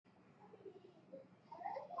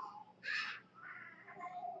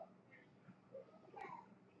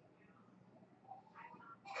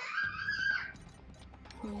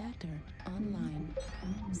Detector online.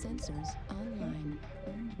 Sensors online.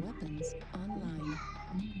 Weapons online.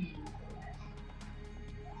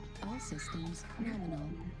 All systems nominal.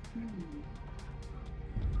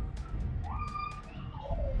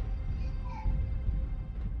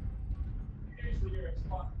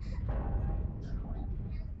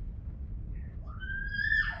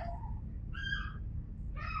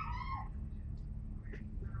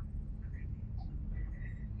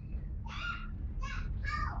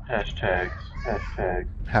 Hashtags.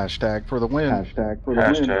 Hashtag for the win.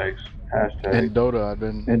 Hashtags. In Dota,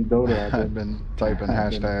 I've been typing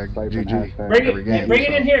hashtag GG every game. Bring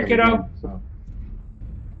it in here, kiddo.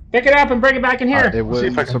 Pick it up and bring it back in here. It See if I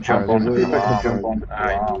wouldn't can jump surprise on me. the bomb.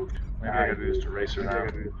 I moved. Maybe I gotta do this to racer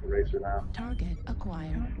now. Target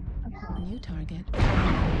acquired. New target.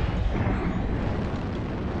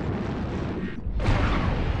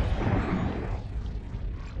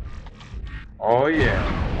 Oh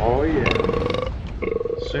yeah.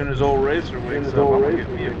 As soon as old racer wakes up, I'm gonna get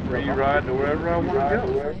me a free ride to wherever I want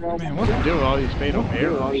to go. Man, what's the deal with all these fatal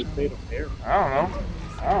errors? I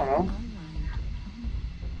don't know.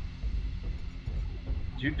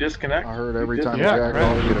 Did you disconnect? I heard every time Yeah, Jack right.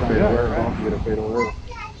 off, you get a fatal error.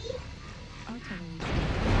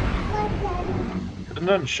 It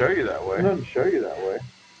doesn't show you that way.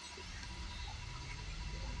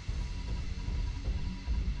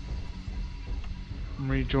 I'm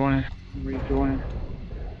rejoining. You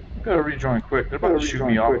gotta rejoin quick. They're about to shoot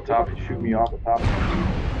me off the top.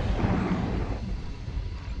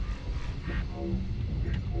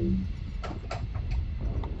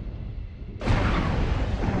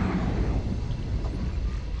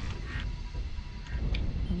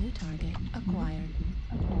 New target acquired.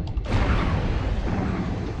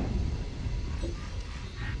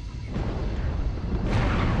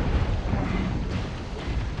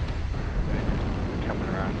 Coming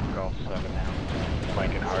around Golf 7 now.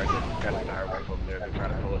 Mike and Hart, got a fire rifle there. They're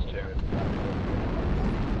trying to pull us too.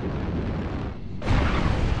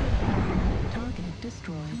 Target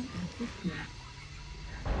destroyed.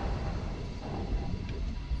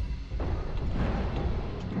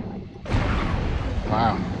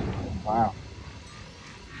 Wow.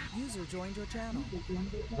 User joined your channel.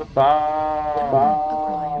 The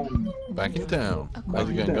bomb. Acquired. Back in town. How's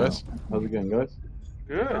it going, guys?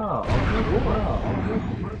 Good.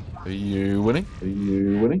 Are you winning?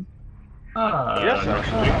 Yes,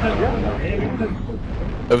 actually.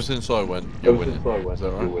 Ever since I went, you're winning. Is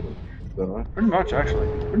that right? Pretty much, actually.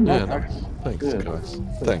 Yeah, nice. Thanks, guys.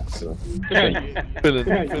 Thanks. Filling the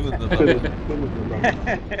number.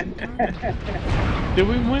 Did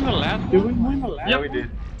we win the last one? Yeah, we did.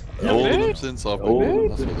 All of them since I've been winning.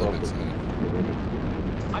 That's what they've been saying.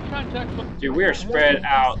 I'm trying to text. Dude, we are spread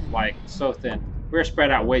out like so thin. We're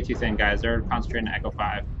spread out way too thin, guys. They're concentrating on Echo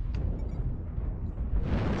 5.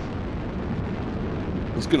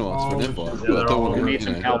 I was going to ask for an invite, but I don't want to, need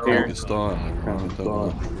some help here. focus style and everything. I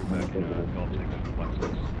don't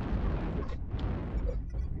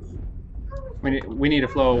know. We need to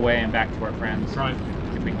flow away and back to our friends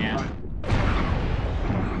if we can.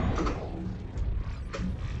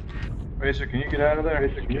 Racer, can you get out of there? Oh,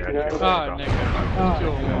 negative.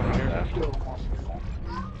 Still over here.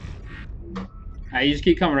 You just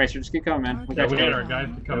keep coming, Racer. Just keep coming, man. We need our guys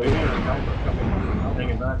to come in. Hang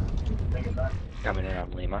it back. Coming in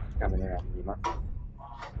on Lima.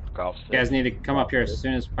 Golf 6. You guys need to come up here as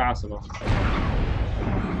soon as possible.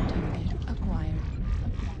 Target acquired.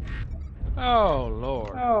 Oh,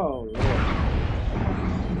 Lord. New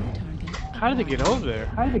target. How did they get over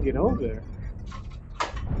there?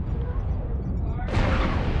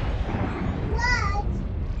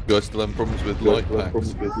 You guys still having problems with light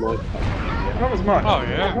packs? Not as much. Oh,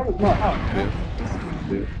 yeah.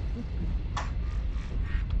 Yeah.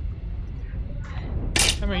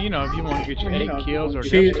 I mean, you know, if you want to get your 8 kills or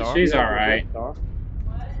She's Death Star. alright.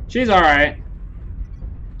 She's alright.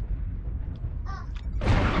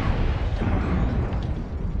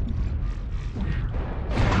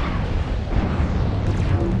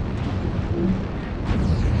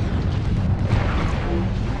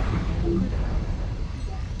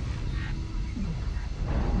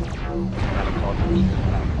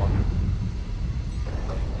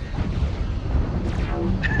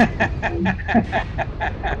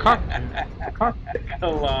 Come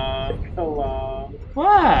on.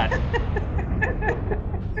 What?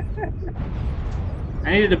 I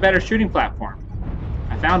needed a better shooting platform.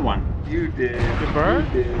 I found one. You did. The bird?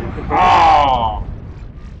 Oh!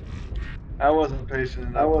 I wasn't patient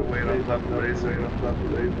enough to wait on top of the racer.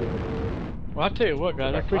 Well, I'll tell you what,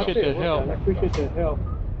 guys. I appreciate the help.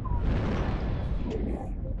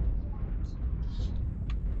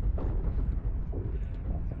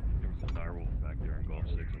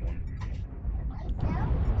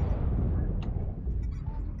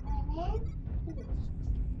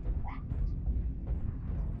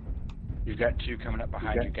 You've got two coming up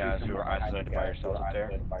behind you guys who are isolated by yourselves up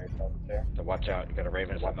there. So watch out. You've got a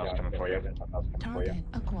Raven and something else coming for you. Target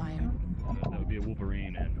acquired. That would be a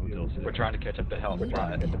Wolverine and Hotel 6. We're trying to catch up to health. New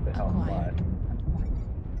target acquired.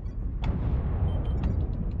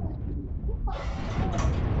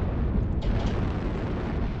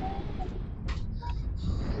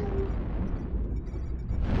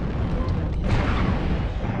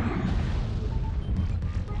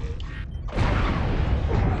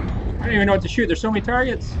 I don't even know what to shoot. There's so many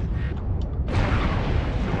targets.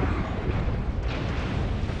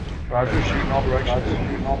 Roger, shooting all directions.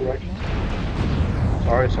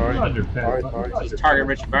 Sorry. Roger, Pat. This is a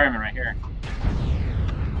target-rich environment right here.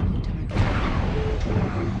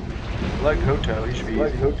 Select hotel, he should be easy.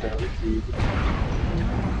 Target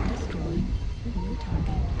destroyed. New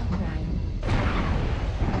target acquired.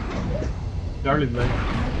 Darling mate.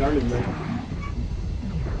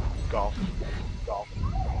 Golf.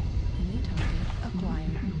 New target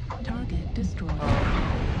acquired. Target destroyed.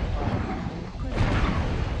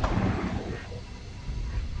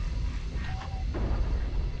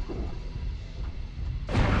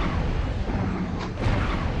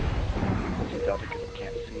 Delta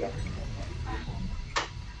can't see.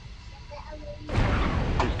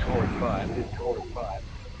 He's core 5.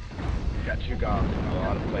 Got two goblins and a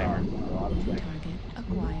lot of flavor. New target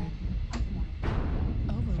acquired.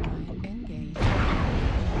 Override engaged.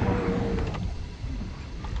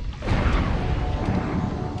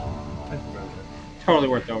 Totally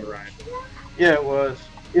worth the override. Yeah, it was.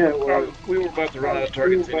 We were about to run out of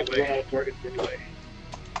targets anyway.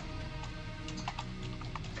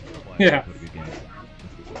 Yeah. Good game.